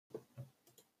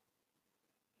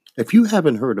If you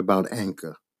haven't heard about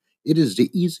Anchor, it is the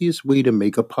easiest way to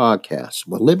make a podcast.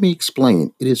 Well, let me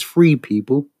explain. It is free,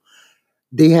 people.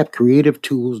 They have creative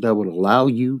tools that will allow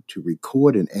you to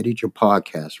record and edit your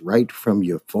podcast right from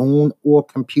your phone or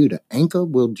computer. Anchor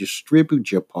will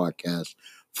distribute your podcast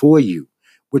for you,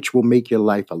 which will make your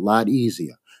life a lot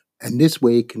easier. And this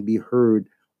way, it can be heard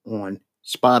on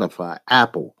Spotify,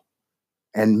 Apple,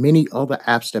 and many other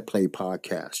apps that play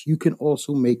podcasts. You can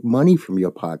also make money from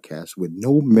your podcast with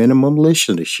no minimum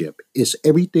listenership. It's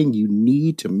everything you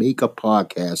need to make a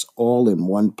podcast all in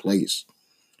one place.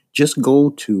 Just go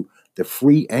to the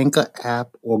free Anchor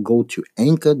app or go to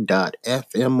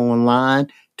anchor.fm online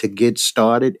to get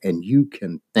started, and you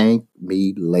can thank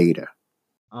me later.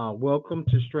 Welcome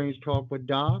to Strange Talk with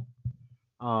Doc.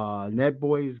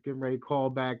 Netboy is getting ready to call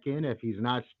back in if he's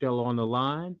not still on the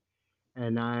line.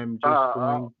 And I'm just Uh,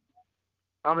 going,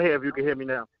 I'm here if you can hear me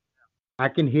now. I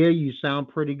can hear you sound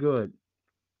pretty good.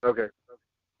 Okay.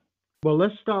 Well,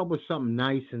 let's start with something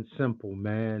nice and simple,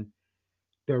 man.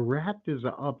 The Raptors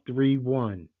are up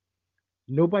 3-1.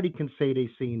 Nobody can say they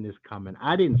seen this coming.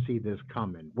 I didn't see this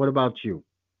coming. What about you?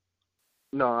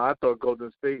 No, I thought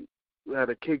Golden State had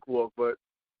a cakewalk, but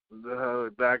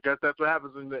I guess that's what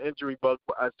happens in the injury bug.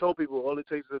 But I told people all it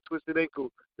takes is a twisted ankle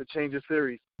to change a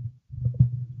series.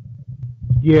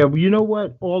 Yeah, well, you know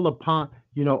what? All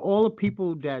the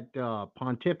people that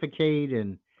pontificate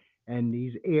and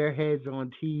these airheads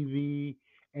on TV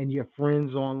and your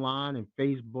friends online and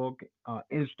Facebook,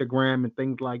 Instagram, and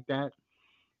things like that.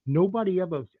 Nobody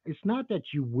ever. It's not that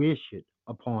you wish it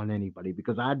upon anybody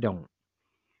because I don't,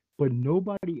 but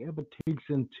nobody ever takes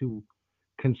into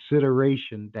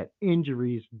consideration that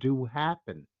injuries do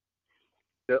happen.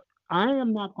 Yep. I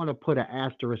am not going to put an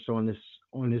asterisk on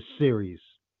this series.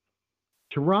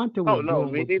 Toronto Oh is no,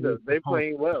 doing me what they're neither. They supposed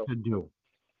playing well. to do.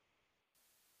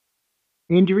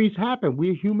 Injuries happen.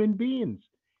 We're human beings.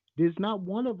 There's not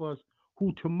one of us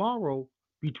who tomorrow,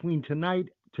 between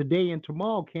today and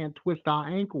tomorrow, can't twist our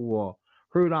ankle or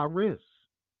hurt our wrists.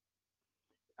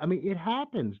 I mean, it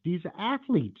happens. These are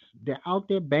athletes. They're out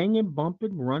there banging,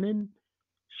 bumping, running.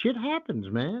 Shit happens,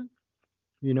 man.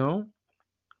 You know.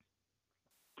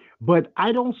 But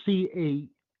I don't see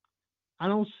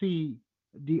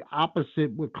the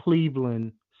opposite with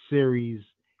Cleveland series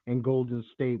and Golden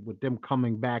State with them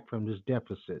coming back from this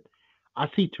deficit. I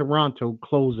see Toronto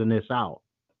closing this out.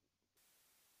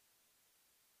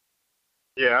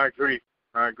 Yeah, I agree.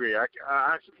 I agree.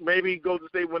 I maybe Golden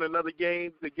State win another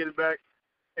game to get it back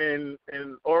in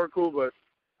Oracle, but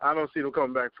I don't see them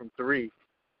coming back from three.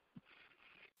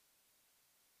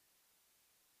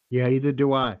 Yeah, either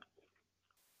do I.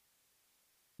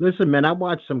 Listen, man, I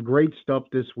watched some great stuff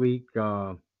this week,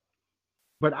 but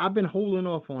I've been holding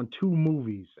off on two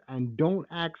movies, and don't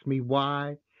ask me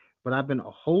why, but I've been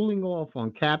holding off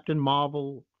on Captain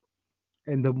Marvel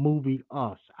and the movie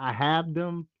Us. I have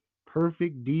them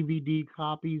perfect DVD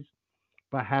copies,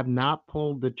 but have not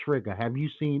pulled the trigger. Have you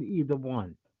seen either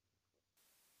one?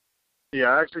 Yeah,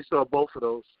 I actually saw both of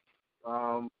those.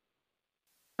 Um,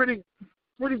 pretty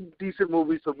pretty decent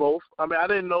movies for both. I mean, I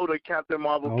didn't know the Captain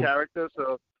Marvel Oh, character,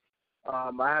 so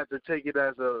I had to take it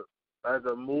as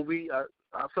a movie. I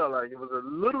felt like it was a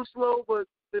little slow, but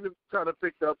then it kind of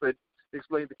picked up and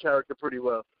explained the character pretty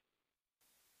well.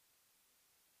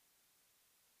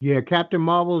 yeah, Captain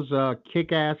Marvel's a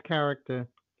kick-ass character,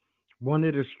 one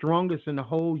of the strongest in the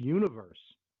whole universe.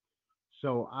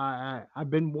 So I've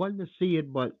been wanting to see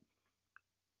it, but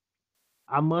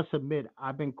I must admit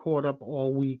I've been caught up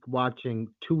all week watching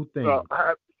two Well,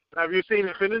 things. have you seen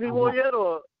Infinity I War wa- yet,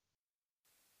 or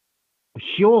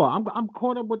sure, I'm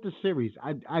caught up with the series.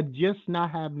 I just not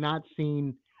have not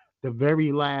seen the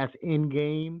very last End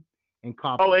Game and Endgame?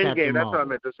 Captain That's what I Marvel.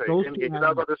 meant to say. Those two Endgame, because have I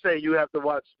was not. about to say you have to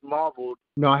watch Marvel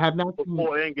No, I have not seen.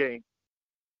 before Endgame.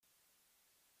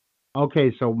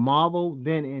 Okay, so Marvel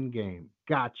then Endgame.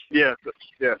 Gotcha. Yes,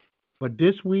 yes. But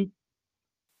this week,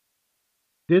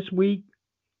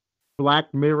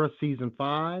 Black Mirror season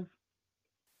 5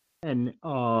 and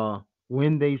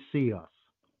When They See Us.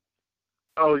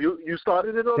 Oh, you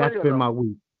started it That's already or been no? my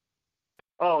week.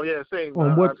 Oh yeah, same.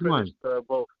 On I which finished one?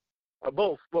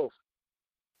 both. Both.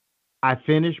 I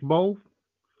finished both.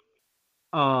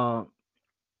 Uh,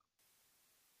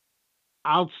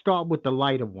 I'll start with the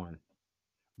lighter one.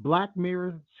 Black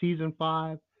Mirror season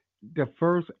 5. The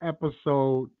first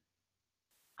episode,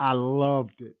 I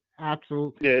loved it.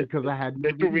 Absolutely, Yeah, because I had it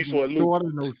never threw me even for a loop. thought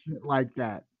of no shit like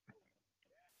that.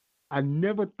 I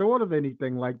never thought of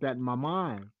anything like that in my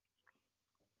mind.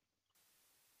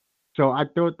 So I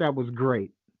thought that was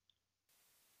great.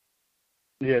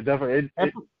 Yeah, definitely. It it,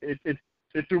 Ep- it it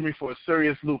it threw me for a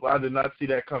serious loop. I did not see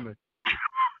that coming.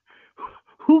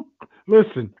 Who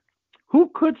listen? Who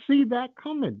could see that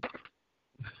coming?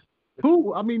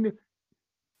 Who? I mean,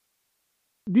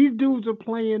 these dudes are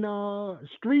playing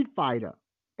Street Fighter,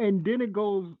 and then it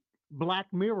goes Black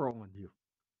Mirror on you.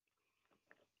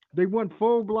 They went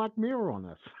full Black Mirror on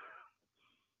us.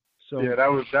 Yeah,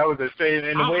 So that was insane,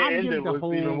 and the way I it give ended the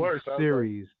was even whole worse. I was like,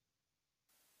 series.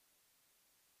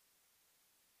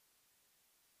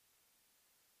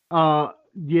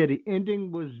 Yeah, the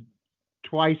ending was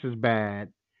twice as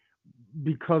bad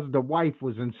because the wife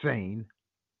was insane.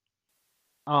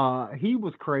 He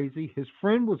was crazy. His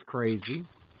friend was crazy.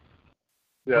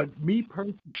 yeah, But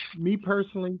me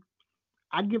personally,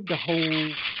 I give the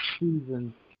whole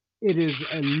season. It is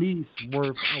at least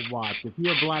worth a watch. If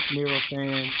you're a Black Mirror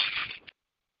fan,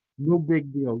 no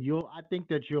big deal. I think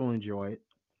that you'll enjoy it.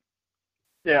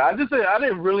 yeah. I just say I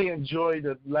didn't really enjoy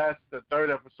the third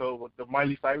episode with the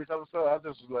Miley Cyrus episode. I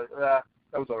just was like,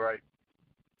 that was all right.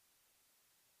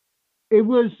 It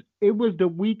was it was the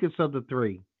weakest of the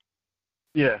three.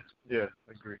 Yeah, yeah,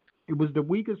 agree. It was the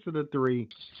weakest of the three.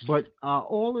 But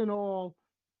all in all,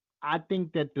 I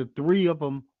think that the three of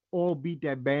them all beat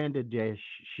that Bandersnatch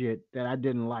shit that I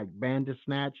didn't like.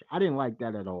 Bandersnatch, I didn't like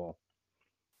that at all.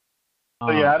 So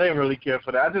Uh, yeah, I didn't really care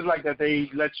for that. I just like that they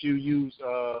let you use.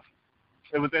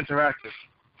 It was interactive.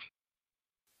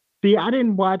 See, I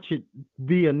didn't watch it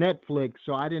via Netflix,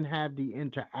 so I didn't have the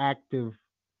interactive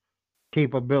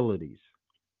capabilities.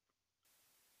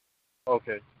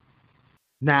 Okay.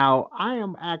 Now, I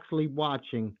am actually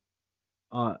watching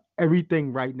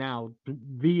everything right now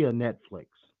via Netflix.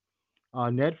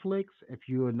 Netflix, if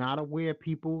you are not aware,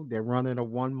 people, they're running a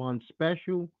 1 month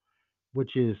special,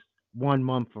 which is 1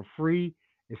 month for free.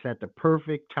 It's at the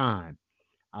perfect time.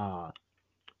 Uh,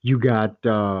 you got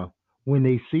When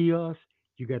They See Us,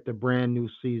 you got the brand new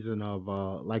season of,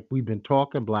 like we've been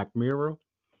talking, Black Mirror,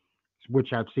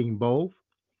 which I've seen both.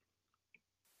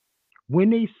 When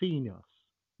They See Us,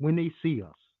 When They See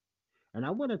Us. And I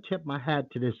want to tip my hat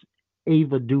to this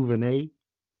Ava DuVernay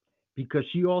because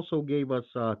she also gave us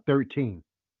 13.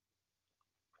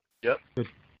 Yep.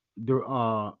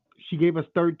 The, she gave us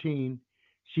 13.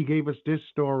 She gave us this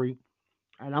story.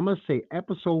 And I'm going to say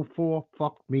episode 4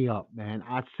 fucked me up, man.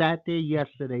 I sat there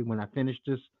yesterday when I finished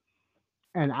this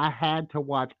and I had to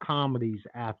watch comedies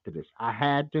after this. I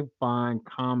had to find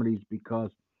comedies because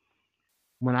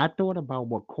when I thought about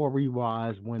what Corey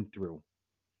Wise went through,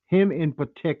 him in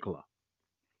particular,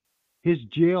 his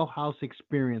jailhouse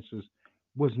experiences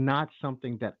was not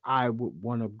something that I would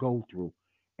want to go through.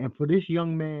 And for this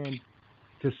young man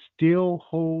to still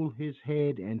hold his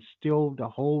head and still the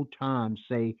whole time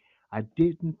say, I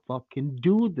didn't fucking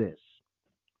do this.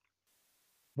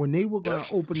 When they were Yep. going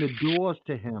to open the doors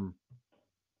to him,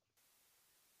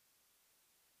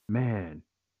 man.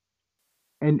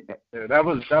 And Yeah, that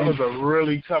was and a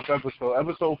really tough episode.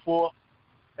 Episode 4,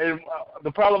 and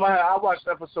the problem I watched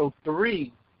episode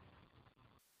 3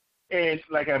 and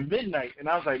like at midnight, and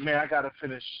I was like, man, I gotta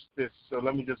finish this, so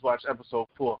let me just watch episode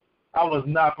 4. I was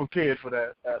not prepared for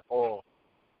that at all.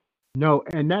 no,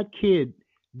 and that kid,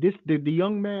 the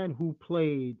young man who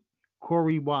played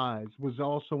Corey Wise was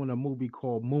also in a movie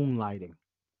called Moonlighting.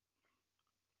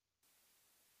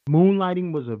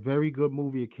 Moonlighting was a very good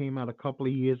movie. It came out a couple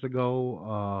of years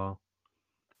ago.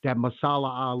 That Masala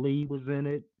Ali was in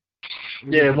it.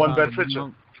 It Yeah, was one about a best picture.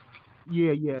 young,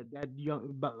 yeah, yeah, that young,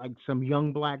 about like some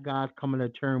young black guys coming to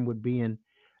term with being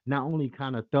not only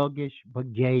kind of thuggish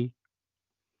but gay.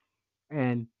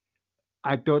 And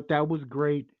I thought that was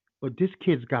great. But this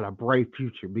kid's got a bright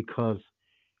future because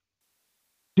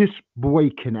this boy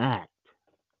can act.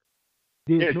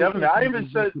 There's Yeah, no definitely. ifs, ands,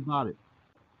 and buts about it.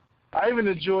 I even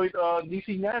enjoyed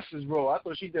Niecy Nash's role. I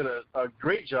thought she did a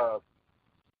great job.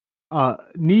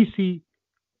 Nisi,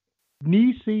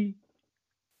 Nisi,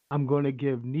 I'm going to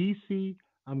give Nisi,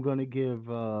 I'm going to give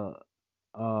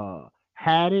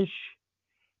Haddish,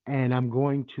 and I'm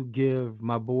going to give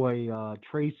my boy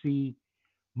Tracy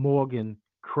Morgan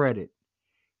credit.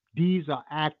 These are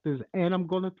actors, and I'm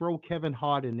going to throw Kevin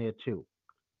Hart in there too,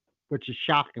 which is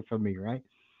shocking for me, right?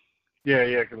 Yeah,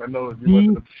 yeah, because I know you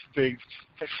wasn't These, a big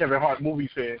Kevin Hart movie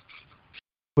fan.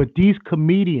 but these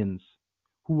comedians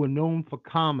who are known for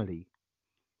comedy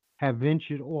have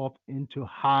ventured off into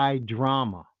high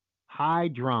drama,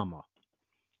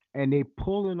 and they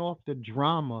pulling off the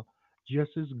drama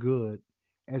just as good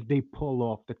as they pull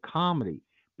off the comedy.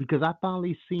 Because I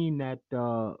finally seen that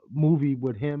movie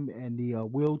with him and the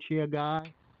wheelchair guy,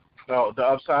 No, the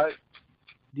upside.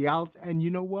 the out, and you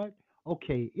know what?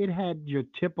 Okay, it had your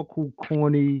typical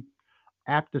corny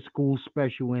after school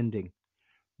special ending,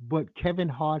 but Kevin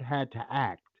Hart had to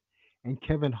act, and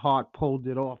Kevin Hart pulled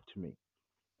it off to me.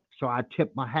 So I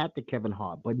tip my hat to Kevin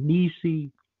Hart. But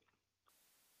Niecy,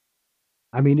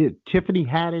 Tiffany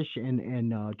Haddish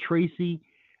and Tracy,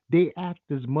 they act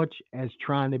as much as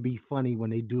trying to be funny when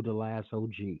they do The Last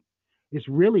OG. It's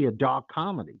really a dark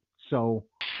comedy. So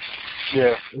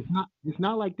Yeah. it's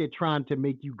not like they're trying to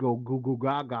make you go goo goo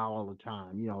gaga all the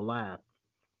time, laugh.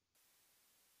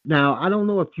 Now I don't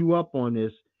know if you up on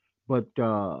this, but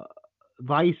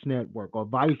Vice Network or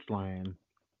Viceland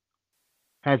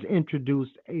has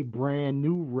introduced a brand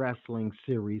new wrestling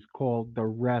series called The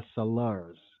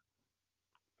Wrestlers.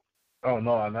 Oh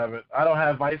no, I haven't. I don't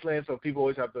have Viceland, so people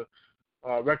always have to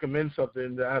recommend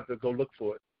something that I have to go look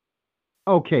for it.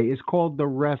 Okay, it's called The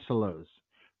Wrestlers.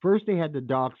 First, they had the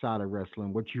dark side of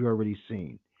wrestling, which you already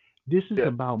seen. This is Yeah.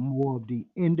 about more of the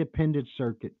independent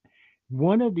circuit.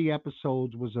 One of the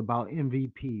episodes was about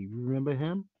MVP. Remember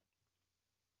him?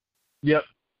 Yep.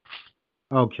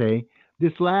 Okay.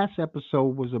 This last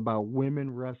episode was about women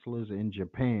wrestlers in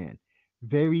Japan.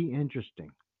 Very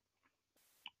interesting.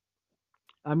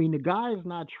 The guy is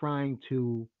not trying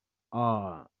to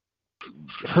uh,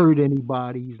 hurt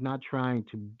anybody. He's not trying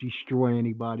to destroy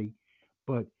anybody,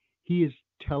 but he is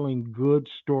telling good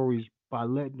stories by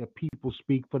letting the people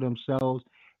speak for themselves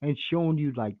and showing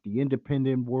you like the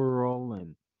independent world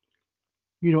and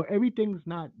everything's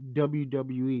not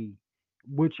WWE,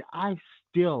 which I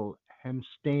still am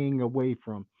staying away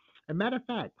from. As a matter of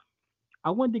fact, I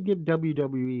wanted to give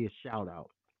WWE a shout out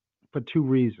for two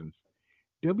reasons.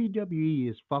 WWE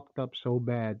is fucked up so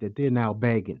bad that they're now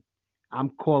begging. I'm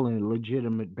calling it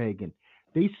legitimate begging.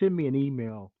 They sent me an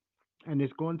email, and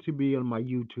it's going to be on my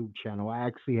YouTube channel. I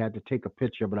actually had to take a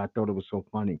picture, but I thought it was so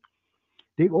funny.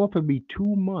 They offered me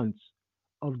 2 months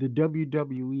of the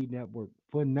WWE network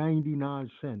for 99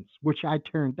 cents, which I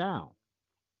turned down.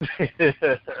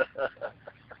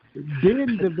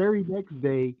 Then the very next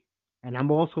day, and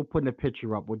I'm also putting a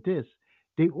picture up with this,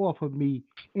 they offered me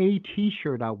any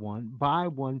t-shirt I want, buy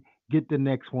one, get the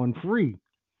next one free.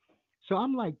 So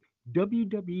I'm like,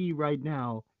 WWE right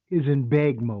now is in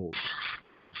beg mode.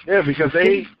 Yeah, because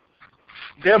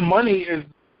their money is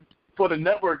for the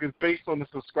network is based on the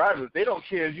subscribers. They don't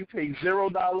care if you pay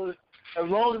 $0 as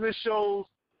long as it shows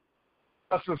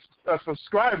a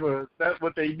subscriber. That's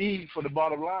what they need for the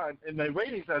bottom line. And the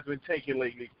ratings has been taken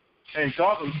lately. And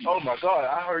oh my God,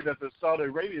 I heard that the Saudi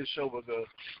Arabia show was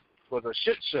a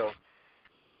shit show.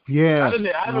 Yeah,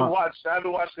 I haven't watched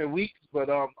it in weeks, but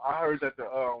I heard that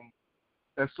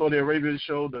that Saudi Arabia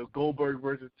show, the Goldberg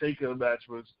versus Taker match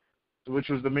which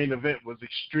was the main event, was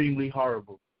extremely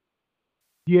horrible.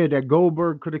 yeah, that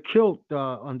Goldberg could have killed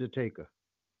Undertaker.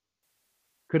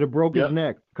 Could have broke his Yep.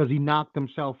 neck because he knocked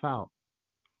himself out.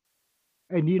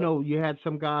 And you had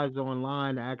some guys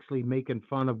online actually making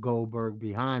fun of Goldberg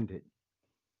behind it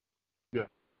Yeah.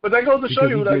 But that goes to show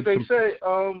because he you, like did they some.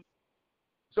 say,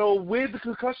 so with the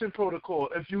concussion protocol,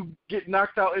 if you get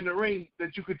knocked out in the ring,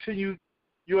 that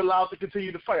you're allowed to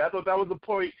continue to fight. I thought that was the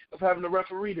point of having a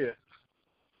referee there.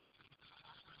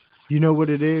 You know what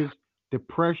it is? The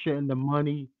pressure and the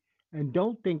money. And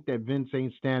don't think that Vince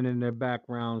ain't standing in the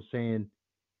background saying,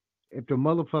 if the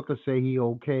motherfucker say he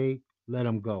okay, let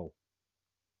him go.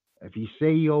 If he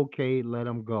say he okay, let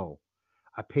him go.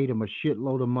 I paid him a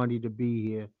shitload of money to be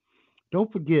here.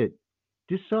 Don't forget,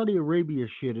 this Saudi Arabia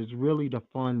shit is really to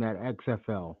fund that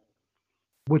XFL.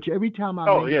 Which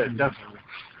Oh yeah, definitely.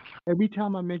 every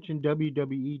time I mention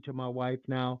WWE to my wife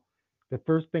now, the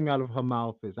first thing out of her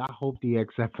mouth is, I hope the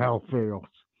XFL fails.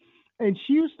 And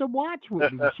she used to watch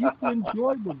with me. She used to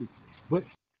enjoy with me. But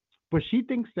but she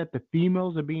thinks that the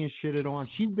females are being shitted on.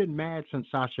 She's been mad since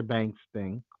Sasha Banks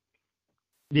thing.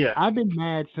 Yeah. I've been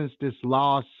mad since this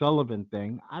Lars Sullivan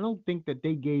thing. I don't think that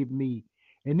they gave me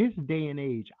in this day and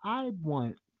age. I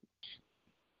want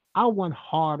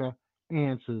harder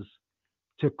answers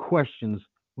to questions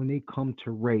when they come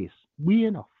to race. We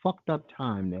in a fucked up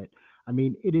time that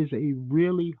it is a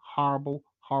really horrible,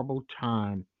 horrible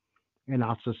time in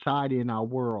our society, in our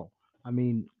world. I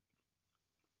mean,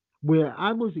 where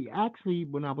I was actually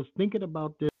when I was thinking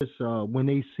about this, when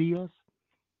they see us,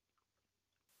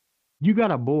 you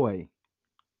got a boy,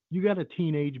 you got a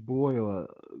teenage boy or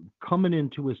coming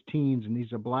into his teens, and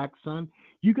he's a black son.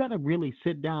 You got to really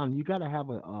sit down. You got to have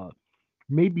a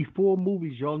maybe 4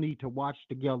 movies y'all need to watch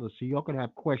together so y'all can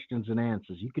have questions and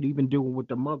answers. You could even do it with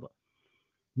the mother.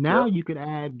 Now Yep. you could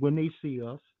add when they see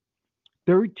us,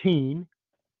 13,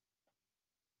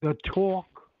 the talk,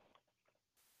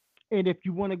 and if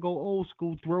you want to go old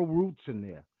school, throw roots in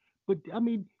there. But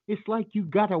it's like you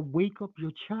gotta wake up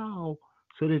your child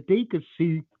so that they could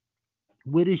see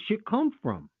where this shit come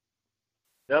from.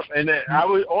 Yep. And then I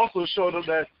would also show them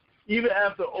that even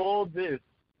after all this,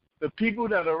 the people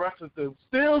that arrested them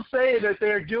still saying that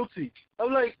they're guilty.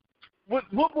 I'm like, what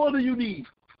more do you need?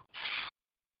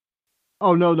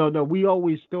 Oh no. We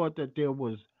always thought that there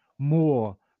was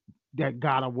more that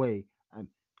got away. And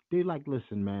they like,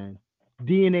 listen, man.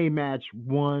 DNA match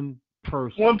one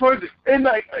person. One person, and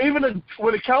like even when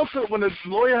when the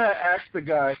lawyer had asked the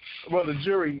guy, well, the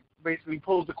jury basically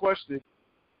posed the question,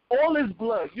 all this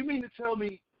blood. You mean to tell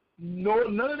me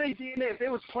none of their DNA? If they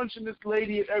was punching this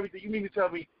lady and everything, you mean to tell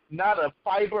me not a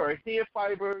fiber, a hair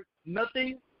fiber,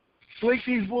 nothing? Link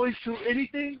these boys to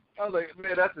anything? I was like,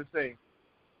 man, that's insane.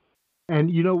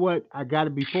 And you know what? I got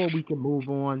it. Before we can move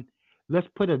on, let's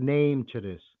put a name to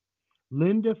this.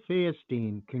 Linda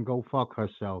Fairstein can go fuck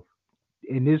herself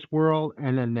in this world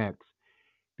and the next.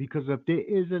 Because if there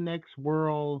is a next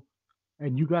world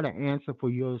and you got to answer for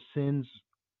your sins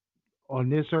on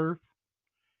this earth,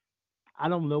 I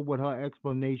don't know what her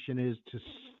explanation is to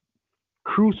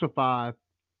crucify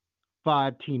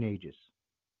five teenagers.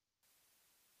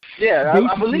 Yeah,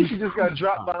 I believe Basically, she just got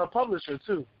dropped by her publisher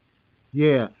too.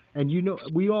 yeah, and you know,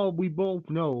 we both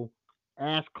know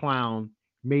Ass Clown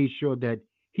made sure that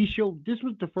he showed. This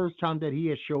was the first time that he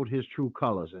had showed his true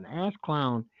colors. And Ass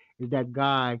Clown is that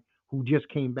guy who just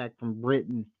came back from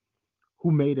Britain,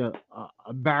 who made a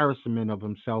embarrassment of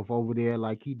himself over there,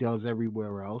 like he does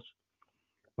everywhere else.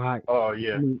 But Oh I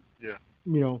yeah, mean, yeah.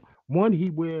 one he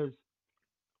wears.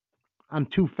 I'm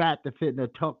too fat to fit in a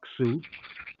tuck suit.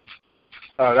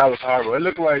 That was horrible. It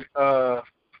looked like The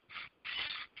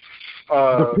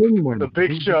the penguin. Big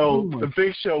He's the Show,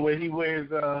 penguin. where he wears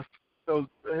those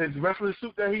his wrestling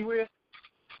suit that he wears.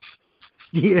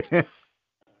 Yeah.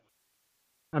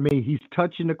 I mean, he's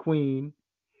touching the queen.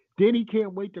 Then he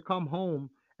can't wait to come home.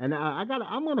 And I'm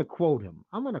gonna quote him.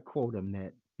 I'm gonna quote him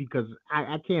that because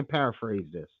I can't paraphrase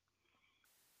this.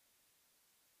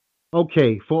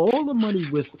 Okay, for all the money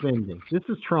we're spending, this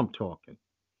is Trump talking.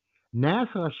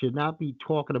 NASA should not be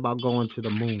talking about going to the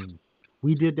moon.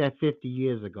 We did that 50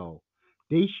 years ago.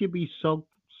 They should be so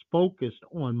focused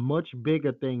on much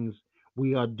bigger things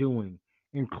we are doing,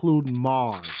 including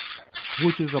Mars,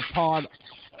 which is a part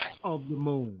of the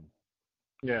moon.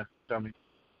 Yeah, dummy.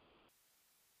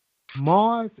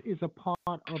 Mars is a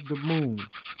part of the moon.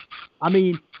 I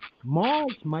mean,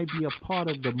 Mars might be a part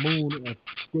of the moon if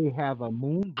they have a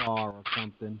moon bar or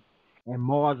something, and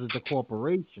Mars is the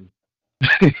corporation,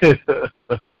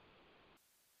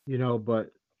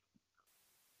 but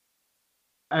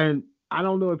and I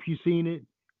don't know if you've seen it,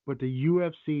 but the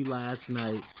UFC last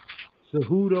night,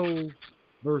 Cejudo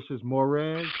versus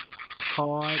Morez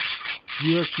card,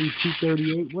 UFC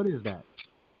 238. What is that?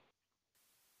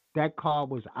 That card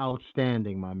was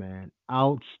outstanding, my man.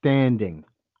 Outstanding.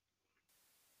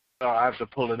 Oh, I have to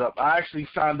pull it up. I actually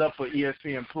signed up for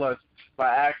ESPN Plus by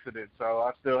accident, so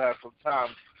I still have some time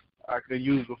I can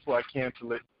use before I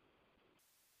cancel it.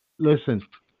 Listen,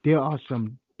 there are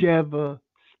some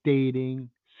devastating,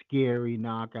 scary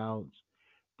knockouts.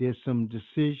 There's some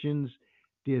decisions.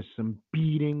 There's some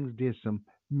beatings. There's some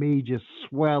major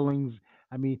swellings.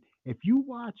 I mean, if you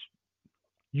watch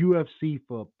UFC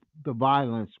for the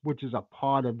violence, which is a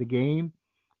part of the game,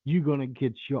 you're gonna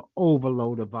get your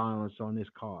overload of violence on this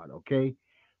card. Okay,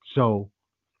 so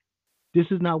this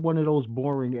is not one of those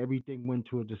boring everything went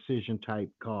to a decision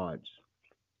type cards.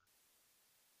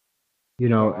 You Oh,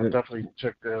 know, I'll definitely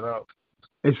check that out.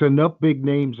 it's enough big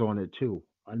names on it too.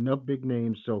 Enough big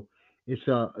names, so it's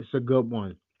a good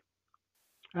one.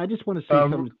 I just want to say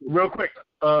something. Real quick,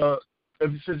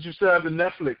 since you still have the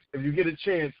Netflix, if you get a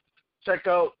chance, check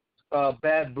out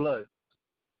Bad Blood.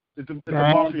 It's a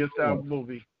Bad mafia style Blood.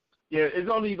 movie. Yeah, it's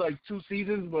only like 2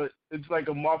 seasons, but it's like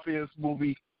a mafia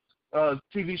movie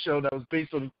TV show that was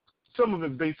based on some of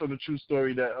it based on a true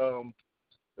story that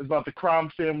is about the crime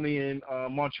family in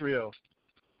Montreal.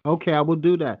 Okay, I will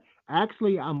do that.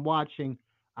 Actually, I'm watching.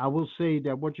 I will say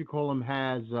that what you call them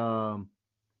has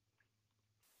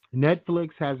Netflix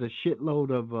has a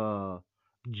shitload of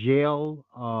jail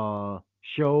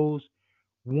shows.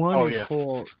 One Oh is yeah.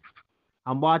 called.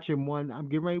 I'm watching one. I'm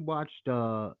getting ready to watch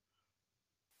the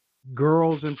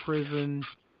Girls in Prison.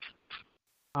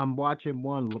 I'm watching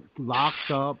one Locked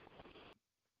Up.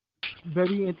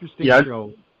 Very interesting Yeah,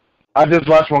 show. I just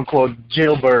watched one called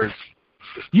Jailbirds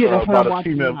Yeah, that's what I'm about a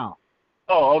watching female. now.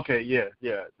 Oh, okay, yeah,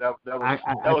 yeah. I, I, That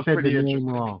I was said the pretty name interesting.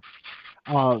 wrong.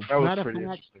 That was Matter of pretty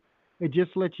fact, interesting. it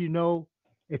just lets you know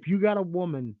if you got a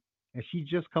woman and she's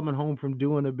just coming home from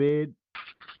doing a bid,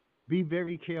 be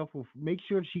very careful. Make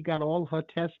sure she got all her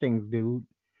testings, dude.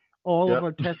 All of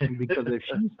Yep. her testing, because if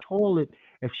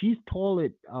she's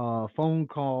toilet phone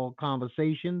call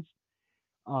conversations,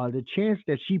 the chance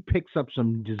that she picks up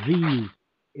some disease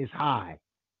is high.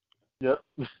 Yep.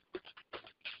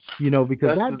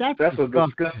 Because that's that's a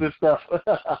disgusting. disgusting stuff.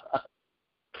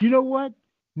 You know what,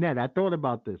 Ned? I thought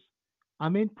about this.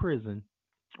 I'm in prison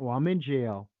or I'm in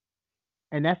jail,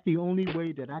 and that's the only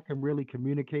way that I can really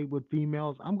communicate with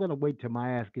females. I'm gonna wait till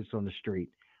my ass gets on the street.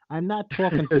 I'm not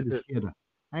talking through the shitter.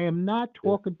 I am not Yeah.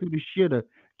 talking through the shitter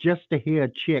just to hear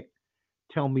a chick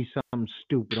tell me something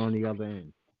stupid on the other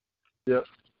end. Yep.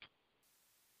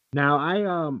 Now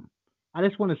I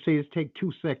just want to say this. Take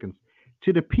 2 seconds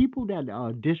to the people that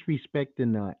are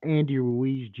disrespecting Andy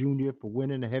Ruiz Jr. for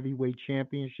winning the heavyweight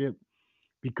championship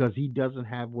because he doesn't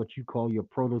have what you call your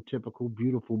prototypical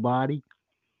beautiful body.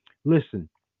 Listen,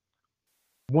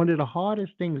 one of the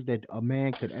hardest things that a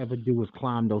man could ever do is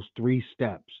climb those 3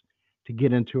 steps to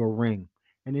get into a ring.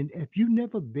 And then if you've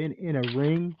never been in a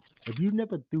ring, if you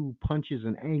never threw punches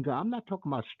in anger, I'm not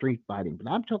talking about street fighting, but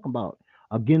I'm talking about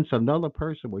against another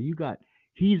person where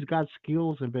he's got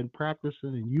skills and been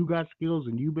practicing and you got skills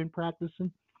and you've been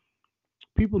practicing.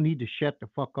 People need to shut the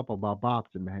fuck up about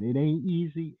boxing, man. It ain't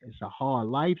easy. It's a hard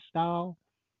lifestyle.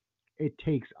 It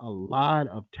takes a lot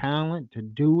of talent to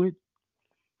do it.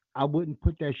 I wouldn't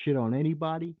put that shit on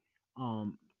anybody.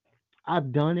 Um,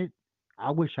 I've done it.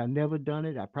 I wish I never done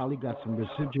it. I probably got some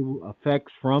residual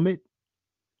effects from it.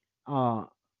 Uh,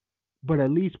 but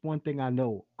at least one thing I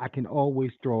know, I can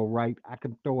always throw a right. I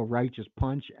can throw a righteous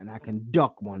punch, and I can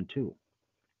duck one too.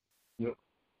 Yep.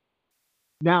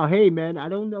 Now, hey man, I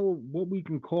don't know what we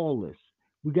can call this.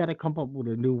 We got to come up with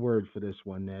a new word for this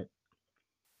one. Net.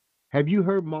 Have you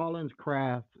heard Marlon's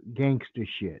Craft gangster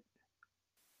shit?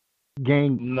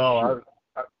 Gang No,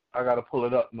 shit. I gotta pull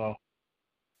it up. No.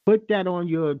 Put that on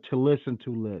your to listen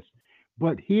to list.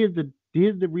 But here's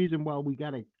the reason why we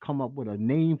got to come up with a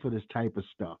name for this type of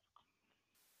stuff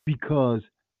because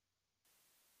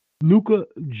Luca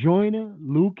Joyner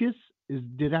Lucas is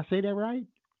did I say that right?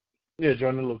 Yeah,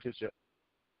 Jordan Lucas. Yeah.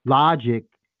 Logic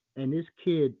and this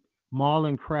kid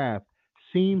Marlon Craft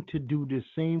seem to do the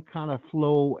same kind of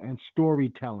flow and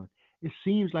storytelling. It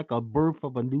seems like a birth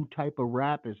of a new type of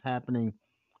rap is happening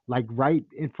like right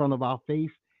in front of our face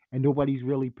and nobody's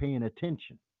really paying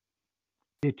attention.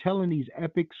 They're telling these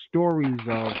epic stories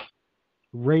of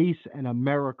race and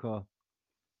America,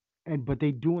 and but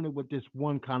they doing it with this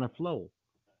one kind of flow.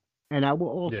 And I will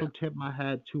Yeah. also tip my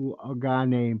hat to a guy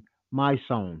named My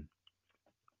Son.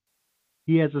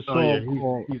 He has a Oh yeah, song he's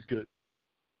called he's good.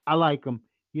 I like him.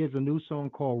 He has a new song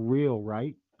called Real,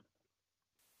 right?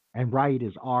 And right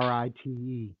is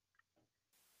RITE.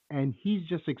 And he's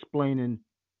just explaining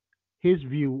his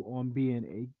view on being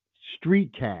a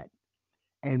street cat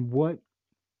and what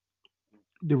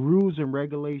the rules and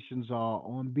regulations are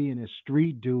on being a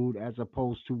street dude as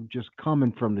opposed to just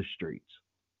coming from the streets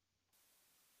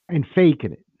and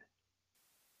faking it.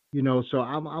 So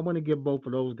I want to give both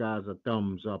of those guys a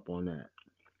thumbs up on that.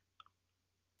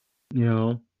 You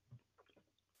know,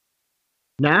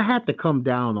 now I have to come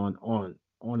down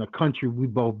on a country we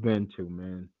both been to,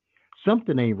 man.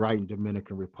 Something ain't right in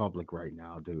Dominican Republic right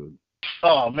now, dude.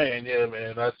 Oh man, yeah,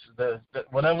 man. That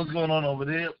whatever's going on over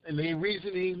there, and their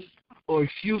reasoning or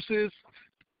excuses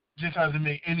just doesn't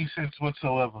make any sense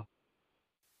whatsoever.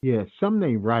 Yeah, something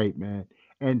ain't right, man.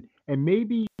 And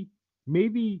maybe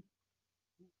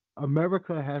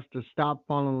America has to stop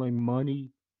funneling money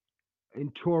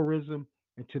in tourism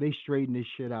until they straighten this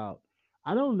shit out.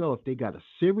 I don't know if they got a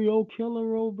serial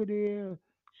killer over there.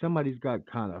 Somebody's got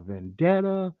kind of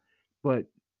vendetta, but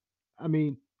I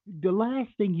mean, the last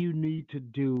thing you need to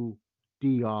do,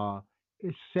 Dr.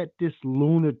 is set this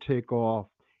lunatic off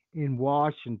in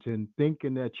Washington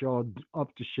thinking that y'all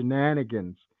up to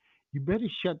shenanigans. You better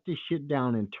shut this shit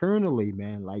down internally,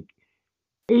 man, like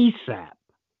ASAP.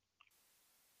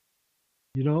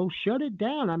 Shut it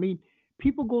down. I mean,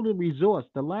 people go to resorts.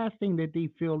 The last thing that they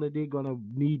feel that they're gonna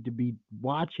need to be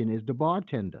watching is the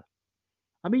bartender.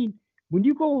 I mean, when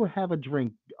you go have a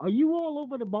drink, are you all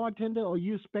over the bartender, or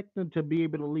you expect them to be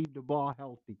able to leave the bar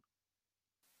healthy?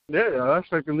 Yeah, I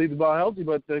expect to leave the ball healthy,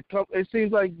 but it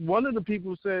seems like one of the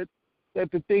people said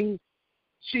that the thing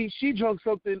she drunk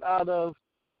something out of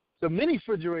the mini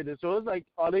refrigerator. So it's like,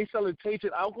 are they selling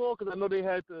tainted alcohol? Because I know they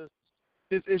had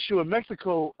this issue in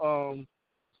Mexico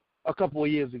a couple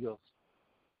of years ago.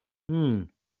 Hmm.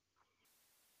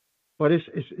 But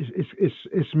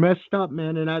it's messed up,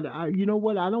 man. And you know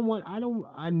what? I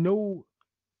know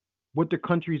what the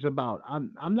country's about.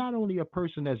 I'm not only a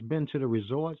person that's been to the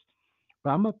resorts,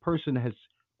 but I'm a person that has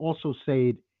also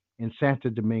stayed in Santo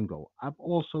Domingo. I've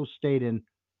also stayed in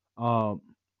uh,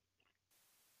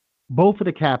 both of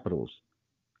the capitals.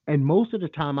 And most of the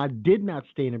time, I did not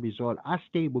stay in a resort. I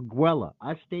stayed with Guella.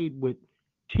 I stayed with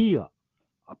Tia,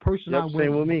 a person I Yep, went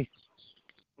same with me.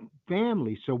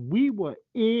 family. So we were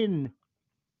in,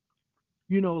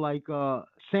 like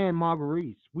San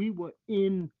Marguerite. We were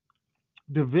in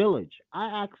the village.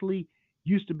 I actually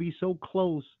used to be so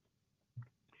close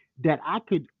that I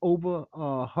could over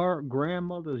her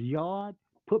grandmother's yard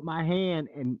put my hand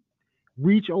and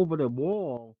reach over the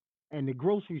wall, and the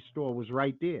grocery store was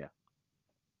right there.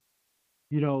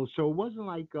 So it wasn't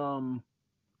like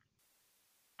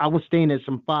I was staying at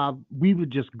some five. We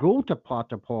would just go to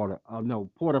Porta Plata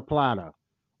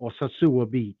or Sasua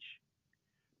Beach,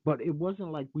 but it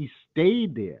wasn't like we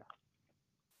stayed there.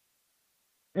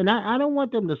 And I don't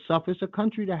want them to suffer. It's a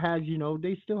country that has,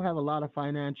 they still have a lot of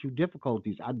financial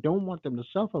difficulties. I don't want them to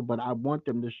suffer, but I want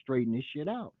them to straighten this shit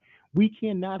out. We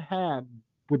cannot have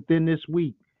within this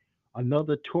week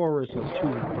another tourist or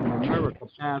two from America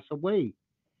pass away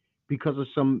because of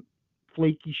some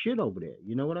flaky shit over there.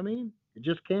 You know what I mean? It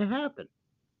just can't happen.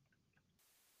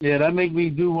 Yeah, that make me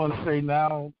do want to say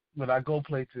now when I go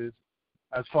places,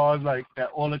 as far as like that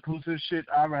all inclusive shit,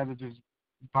 I'd rather just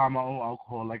buy my own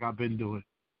alcohol like I've been doing.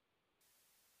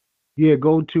 Yeah,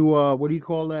 go to what do you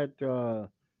call that?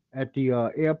 At the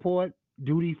airport,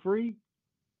 duty free.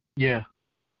 Yeah.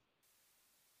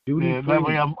 Duty Yeah, that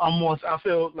way free. I'm more. I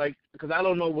feel like because I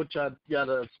don't know what y'all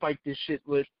to spike this shit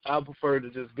with. I prefer to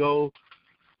just go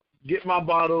get my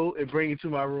bottle and bring it to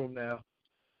my room now.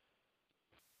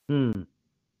 Hmm.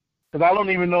 Because I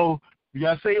don't even know.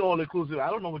 Y'all say all inclusive.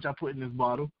 I don't know what y'all put in this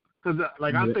bottle. Because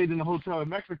like I Yeah. stayed in a hotel in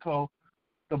Mexico.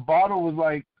 The bottle was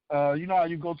like, you know how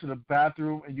you go to the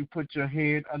bathroom and you put your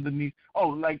hand underneath. Oh,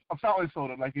 like a fountain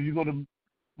soda. Like if you go to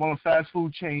one fast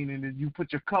food chain and then you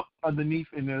put your cup underneath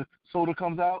and the soda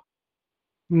comes out.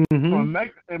 So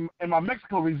Mm-hmm. in my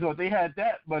Mexico resort, they had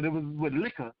that, but it was with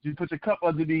liquor. You put your cup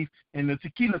underneath, and the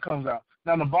tequila comes out.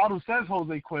 Now the bottle says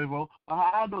Jose Cuervo, but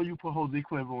how do you put Jose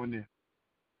Cuervo in there?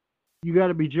 You got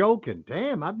to be joking.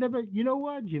 Damn, I've never. You know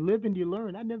what? You live and you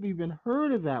learn. I never even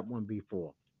heard of that one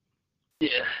before.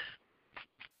 Yeah.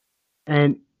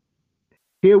 And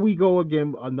here we go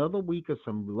again. Another week of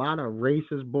some lot of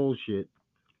racist bullshit.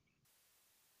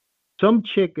 Some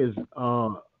chick is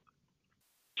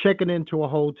checking into a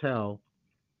hotel.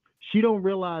 She don't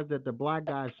realize that the black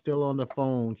guy's still on the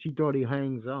phone. She thought he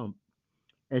hangs up,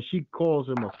 and she calls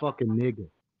him a fucking nigger.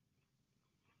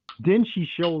 Then she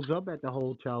shows up at the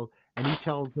hotel, and he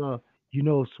tells her,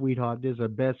 sweetheart, there's a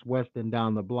Best Western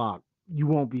down the block. You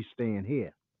won't be staying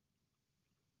here.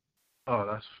 Oh,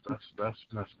 that's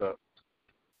messed up.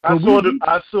 So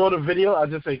I saw the video. I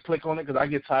just say click on it because I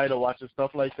get tired of watching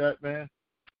stuff like that, man.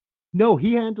 no,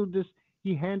 he handled this.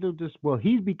 He handled this well.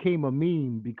 He became a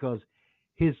meme because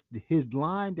his his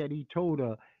line that he told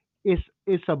her,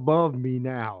 it's above me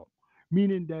now,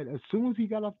 meaning that as soon as he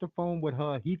got off the phone with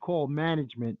her, he called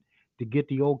management to get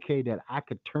the okay that I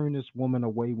could turn this woman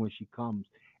away when she comes.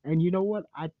 And you know what?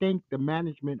 I thank the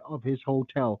management of his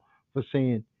hotel for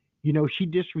saying, she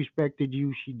disrespected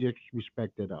you, she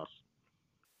disrespected us.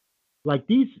 Like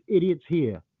these idiots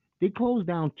here, they closed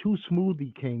down two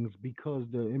Smoothie Kings because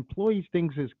the employees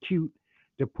thinks it's cute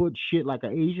to put shit like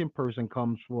an Asian person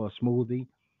comes for a smoothie,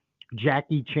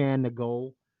 Jackie Chan to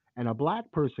go, and a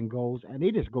black person goes, and they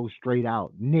just go straight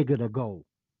out, nigga to go.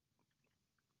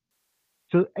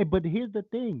 So, but here's the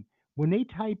thing: when they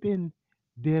type in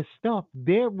their stuff,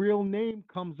 their real name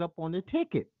comes up on the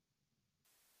ticket.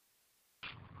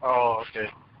 Oh, okay.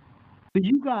 So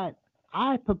you got,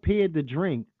 I prepared the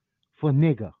drink for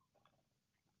nigga.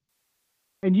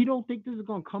 And you don't think this is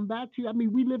gonna come back to you? I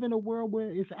mean, we live in a world where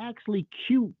it's actually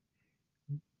cute.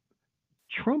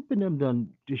 Trump and them done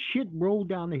the shit rolled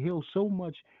down the hill so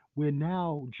much where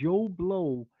now Joe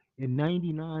Blow in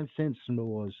 99 cent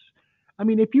stores. I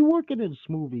mean, if you work at a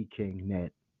Smoothie King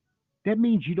net, that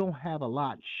means you don't have a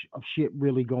lot of shit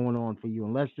really going on for you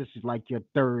unless this is like your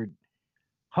third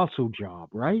hustle job,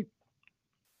 right?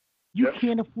 You Yep.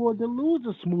 can't afford to lose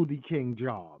a Smoothie King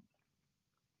job,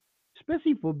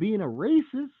 especially for being a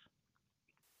racist.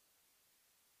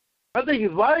 I think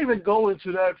is why even go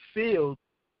into that field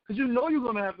because you know you're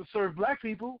gonna have to serve black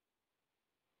people.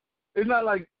 It's not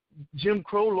like Jim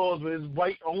Crow laws where it's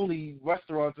white only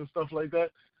restaurants and stuff like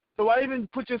that. So why even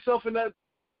put yourself in that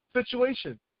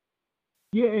situation?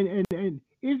 Yeah, and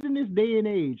isn't this day and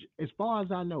age, as far as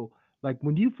I know, like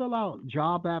when you fill out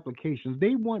job applications,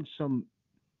 they want some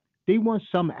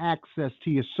access to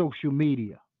your social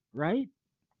media, right?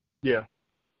 Yeah.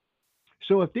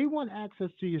 So if they want access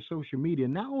to your social media,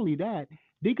 not only that,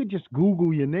 they could just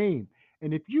Google your name.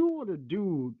 And if you were the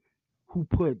dude who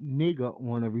put nigger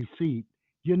on a receipt,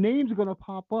 your name's gonna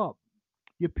pop up.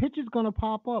 Your picture's gonna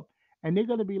pop up. And they're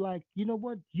gonna be like, you know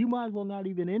what? You might as well not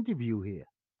even interview here.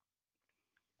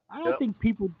 I don't Yep. think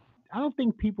people I don't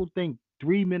think people think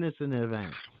 3 minutes in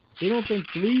advance. They don't think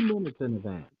 3 minutes in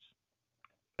advance.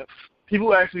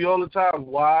 People ask me all the time,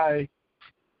 why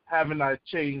haven't I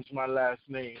changed my last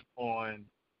name on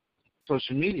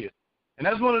social media? And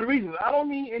that's one of the reasons. I don't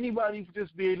need anybody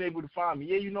just being able to find me.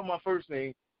 Yeah, you know my first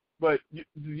name, but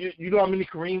you know how many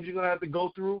Kareems you're going to have to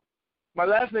go through? My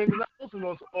last name is not posted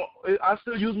on. I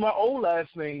still use my old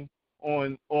last name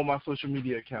on all my social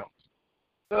media accounts.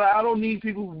 So I don't need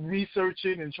people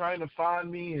researching and trying to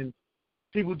find me and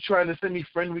people trying to send me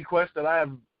friend requests that I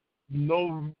have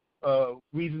no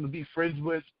reason to be friends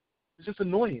with. It's just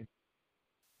annoying.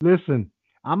 Listen,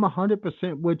 I'm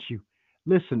 100% with you.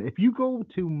 Listen, if you go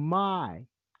to my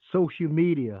social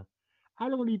media, I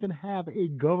don't even have a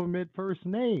government first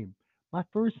name. My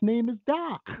first name is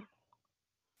Doc.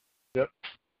 Yep.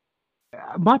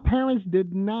 My parents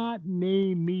did not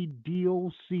name me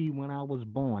DOC when I was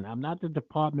born. I'm not the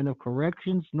Department of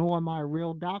Corrections, nor am I a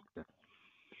real doctor.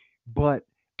 But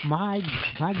my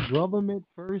government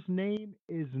first name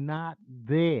is not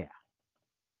there.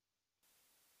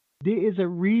 There is a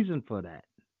reason for that.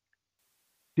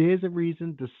 There's a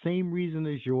reason, the same reason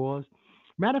as yours.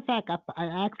 Matter of fact,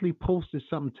 I actually posted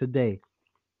something today,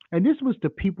 and this was to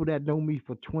people that know me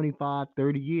for 25,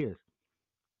 30 years.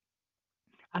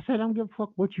 I said, I don't give a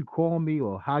fuck what you call me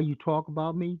or how you talk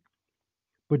about me,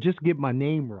 but just get my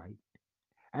name right.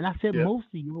 And I said, Yep. most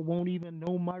of you won't even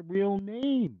know my real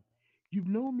name. You've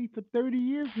known me for 30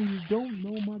 years and you don't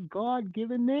know my God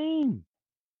given name.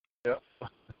 Yep.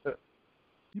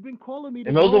 You've been calling me the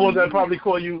And those are the wrong ones that name. probably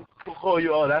call you,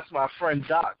 oh, that's my friend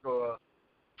Doc, or that's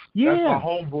my Yeah.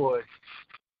 homeboy.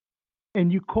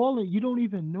 And you call it, you don't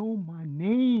even know my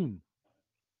name.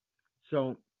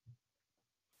 So,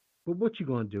 but what you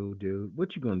gonna do, dude?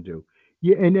 What you gonna do?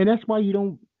 Yeah, and that's why you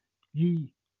don't you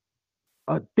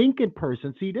a thinking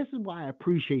person. See, this is why I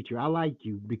appreciate you. I like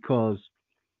you because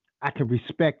I can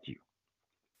respect you.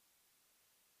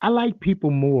 I like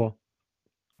people more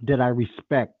that I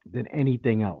respect than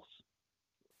anything else.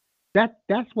 That's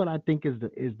what I think is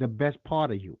the best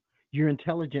part of you. You're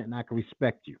intelligent and I can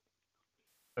respect you.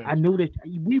 I Thank you. know that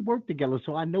we work together,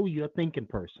 so I know you're a thinking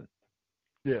person.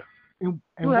 Yeah. You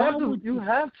And why have to. would You you?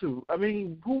 have to. I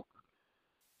mean, who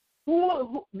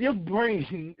your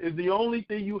brain is the only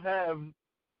thing you have,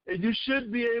 and you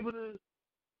should be able to,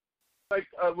 like,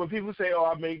 when people say, "Oh,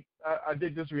 I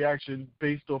did this reaction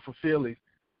based off of feelings.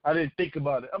 I didn't think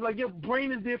about it." I'm like, your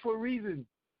brain is there for a reason.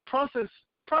 Process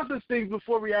process things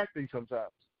before reacting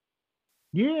sometimes.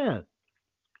 Yeah,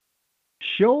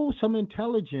 show some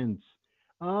intelligence.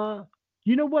 Uh,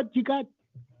 you know what? You got.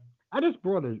 I just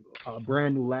brought a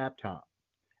brand new laptop,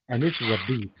 and this is a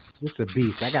beast. This is a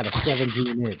beast. I got a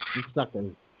 17-inch. This sucker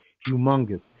is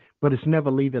humongous, but it's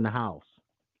never leaving the house.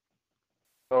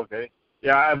 Okay.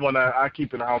 Yeah, I have one that I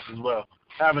keep in the house as well.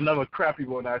 I have another crappy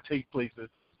one that I take places.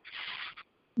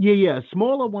 Yeah, yeah, a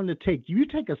smaller one to take. You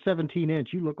take a 17-inch,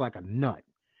 you look like a nut.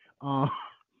 Uh,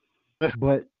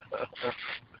 but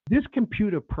this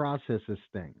computer processes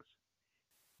things.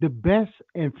 The best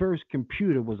and first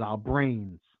computer was our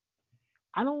brains.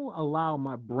 I don't allow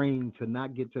my brain to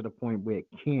not get to the point where it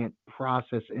can't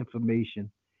process information,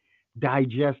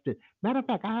 digest it. Matter of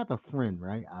fact, I have a friend,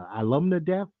 right? I love him to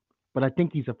death, but I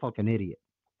think he's a fucking idiot.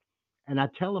 And I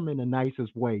tell him in the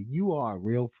nicest way, you are a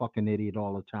real fucking idiot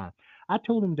all the time. I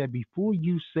told him that before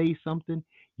you say something,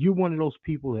 you're one of those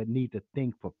people that need to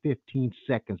think for 15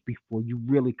 seconds before you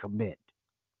really commit.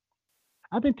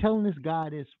 I've been telling this guy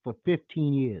this for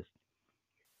 15 years.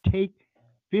 Take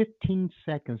 15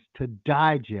 seconds to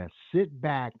digest, sit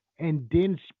back, and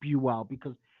then spew out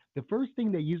because the first thing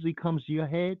that usually comes to your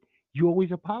head, you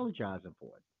always apologizing for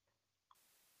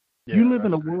it. You Yeah, live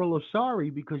in that's a crazy. world of sorry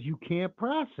because you can't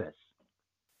process.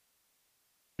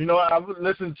 You know, I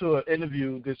listened to an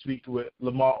interview this week with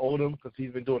Lamar Odom because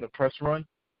he's been doing a press run.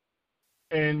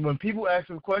 And when people ask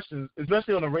him questions,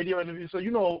 especially on a radio interview, so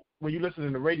you know when you listen to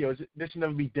the radio, there should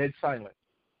never be dead silent.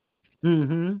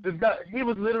 Hmm. This guy, he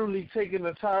was literally taking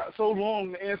the time so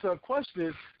long to answer a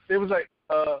question. They was like,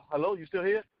 hello, you still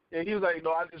here? And he was like,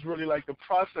 no, I just really like to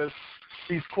process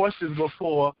these questions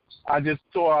before I just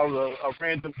throw out a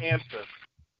random answer.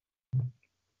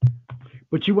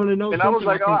 But you want to know And I was something?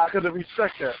 I like, oh, can, I could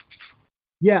respect that.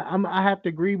 yeah, I have to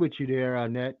agree with you there,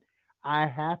 Annette. I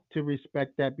have to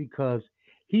respect that because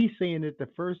he's saying that the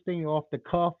first thing off the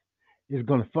cuff is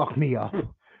going to fuck me up.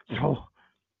 So,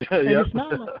 and Yep. it's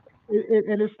not like,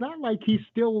 and it's not like he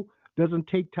still doesn't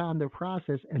take time to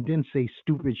process and then say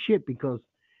stupid shit because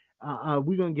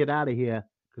we're gonna get out of here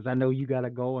because I know you gotta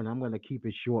go and I'm gonna keep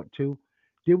it short too.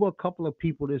 There were a couple of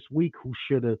people this week who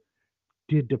should have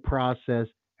did the process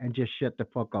and just shut the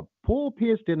fuck up. Paul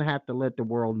Pierce didn't have to let the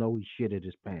world know he shitted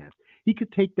his pants. He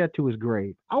could take that to his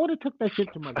grave. I would have took that shit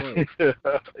to my grave.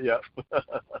 Yep.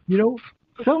 You know,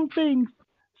 some things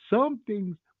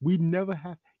we never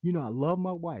have. You know, I love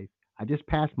my wife. I just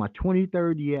passed my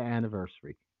 23rd year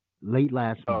anniversary late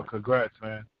last Oh, month. congrats,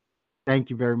 man. Thank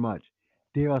you very much.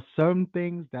 There are some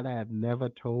things that I have never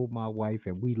told my wife,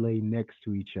 and we lay next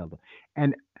to each other.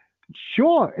 And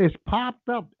sure, it's popped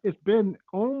up. It's been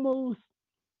almost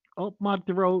up my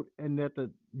throat and at the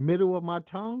middle of my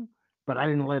tongue, but I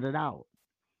didn't let it out.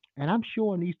 And I'm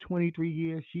sure in these 23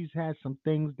 years, she's had some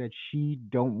things that she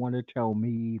don't want to tell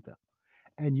me either.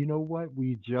 And you know what?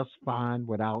 We just fine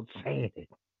without saying it.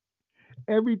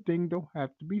 Everything don't have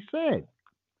to be said.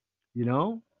 You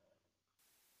know.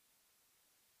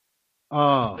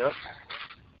 Uh Yep.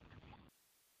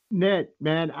 Ned,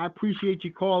 man, I appreciate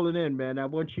you calling in, man. I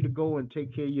want you to go and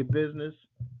take care of your business.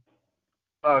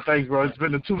 Thanks, bro. It's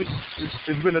been a 2 week.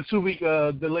 It's been a 2 week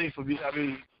delay for me. I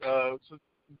mean,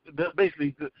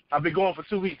 basically, I've been going for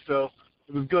 2 weeks, so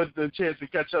it was good the chance to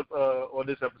catch up on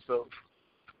this episode.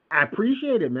 I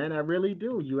appreciate it, man. I really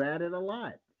do. You added a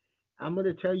lot. I'm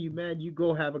gonna tell you, man. You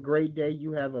go have a great day.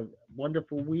 You have a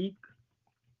wonderful week.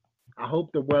 I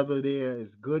hope the weather there is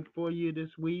good for you this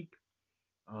week.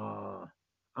 Uh,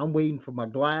 I'm waiting for my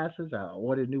glasses. I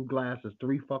ordered new glasses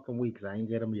 3 fucking weeks. I ain't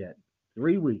get them yet.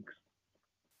 3 weeks.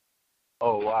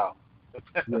 Oh wow.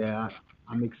 Yeah,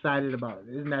 I'm excited about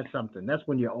it. Isn't that something? That's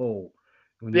when you're old.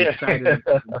 When you're Yeah. excited.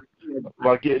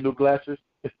 About getting new glasses.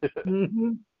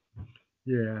 Hmm.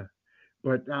 Yeah.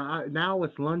 But now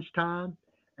it's lunchtime,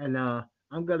 and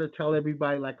I'm gonna tell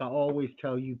everybody like I always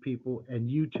tell you people, and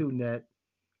you too, Net.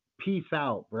 Peace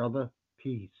out, brother.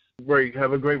 Peace. Great.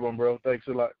 Have a great one, bro. Thanks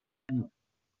a lot.